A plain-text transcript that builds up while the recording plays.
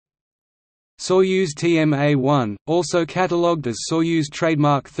Soyuz TMA-1, also catalogued as Soyuz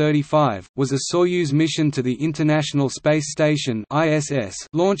Trademark 35, was a Soyuz mission to the International Space Station (ISS),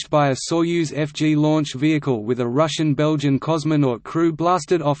 launched by a Soyuz FG launch vehicle with a Russian-Belgian cosmonaut crew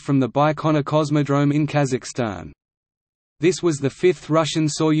blasted off from the Baikonur Cosmodrome in Kazakhstan. This was the fifth Russian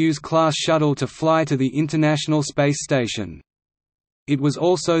Soyuz-class shuttle to fly to the International Space Station. It was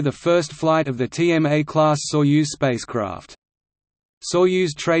also the first flight of the TMA-class Soyuz spacecraft.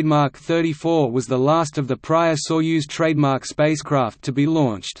 Soyuz Trademark 34 was the last of the prior Soyuz trademark spacecraft to be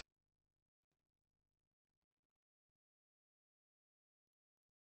launched.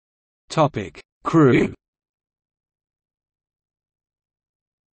 Crew.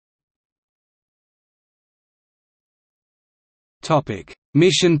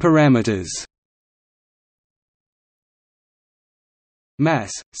 Mission parameters.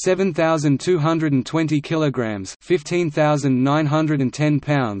 Mass 7,220 kilograms, 15,910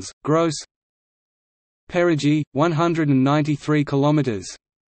 pounds gross. Perigee 193 kilometers.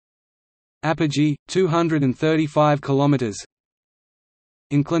 Apogee 235 kilometers.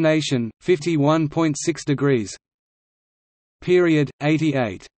 Inclination 51.6 degrees. Period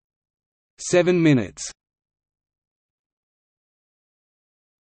 88.7 minutes.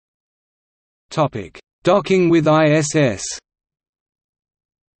 Topic: Docking with ISS.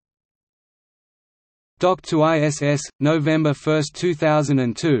 Docked to ISS, November 1,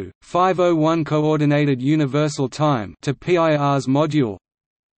 2002, 5:01 Coordinated Universal Time to PIR's module.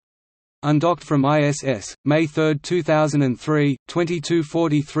 Undocked from ISS, May 3, 2003,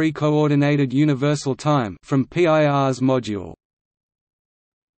 22:43 Coordinated Universal Time from PIR's module.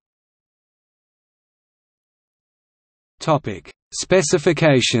 Topic: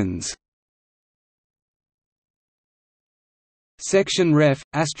 Specifications. Section Ref,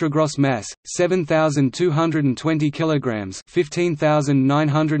 Astrogross mass, 7,220 kilograms,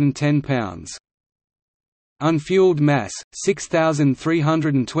 15,910 pounds. Unfueled mass,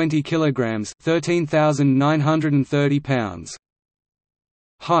 6,320 kilograms, 13,930 pounds.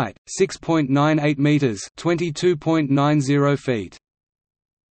 Height, 6.98 meters, 22.90 feet.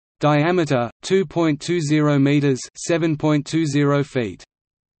 Diameter, 2.20 meters, 7.20 feet.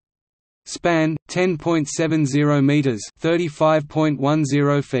 Span 10.70 meters,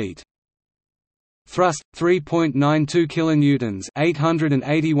 35.10 feet. Thrust 3.92 kilonewtons,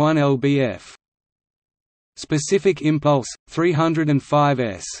 881 lbf. Specific impulse 305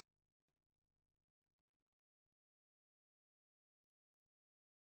 s.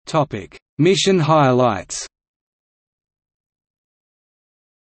 Topic: Mission highlights.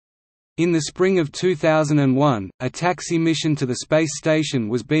 In the spring of 2001, a taxi mission to the space station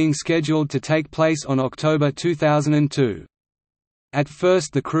was being scheduled to take place on October 2002. At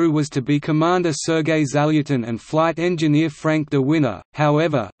first the crew was to be Commander Sergei Zalyutin and flight engineer Frank de Winner.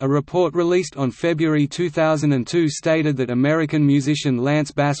 However, a report released on February 2002 stated that American musician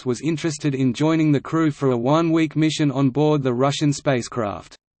Lance Bass was interested in joining the crew for a one-week mission on board the Russian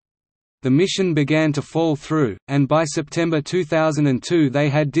spacecraft. The mission began to fall through, and by September 2002 they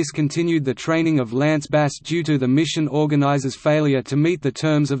had discontinued the training of Lance Bass due to the mission organizers' failure to meet the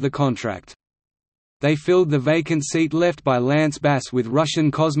terms of the contract. They filled the vacant seat left by Lance Bass with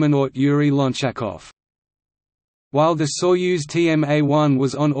Russian cosmonaut Yuri Lonchakov. While the Soyuz TMA-1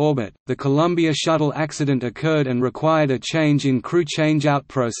 was on orbit, the Columbia shuttle accident occurred and required a change in crew change-out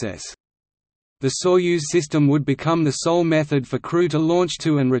process. The Soyuz system would become the sole method for crew to launch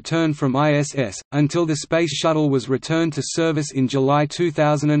to and return from ISS, until the Space Shuttle was returned to service in July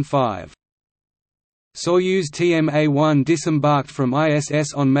 2005. Soyuz TMA-1 disembarked from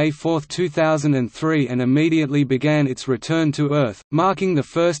ISS on May 4, 2003 and immediately began its return to Earth, marking the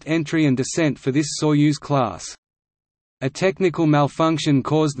first entry and descent for this Soyuz class. A technical malfunction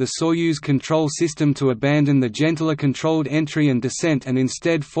caused the Soyuz control system to abandon the gentler controlled entry and descent and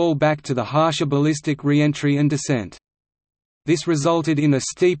instead fall back to the harsher ballistic re-entry and descent. This resulted in a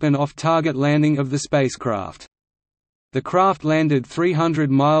steep and off-target landing of the spacecraft. The craft landed 300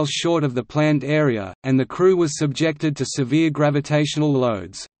 miles short of the planned area, and the crew was subjected to severe gravitational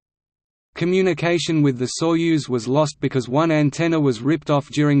loads. Communication with the Soyuz was lost because one antenna was ripped off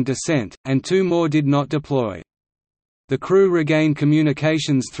during descent, and two more did not deploy. The crew regained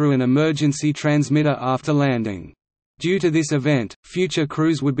communications through an emergency transmitter after landing. Due to this event, future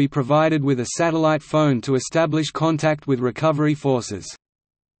crews would be provided with a satellite phone to establish contact with recovery forces.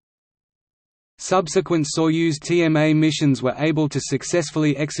 Subsequent Soyuz TMA missions were able to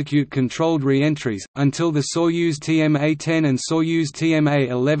successfully execute controlled re-entries, until the Soyuz TMA-10 and Soyuz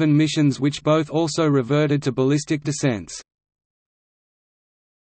TMA-11 missions, which both also reverted to ballistic descents.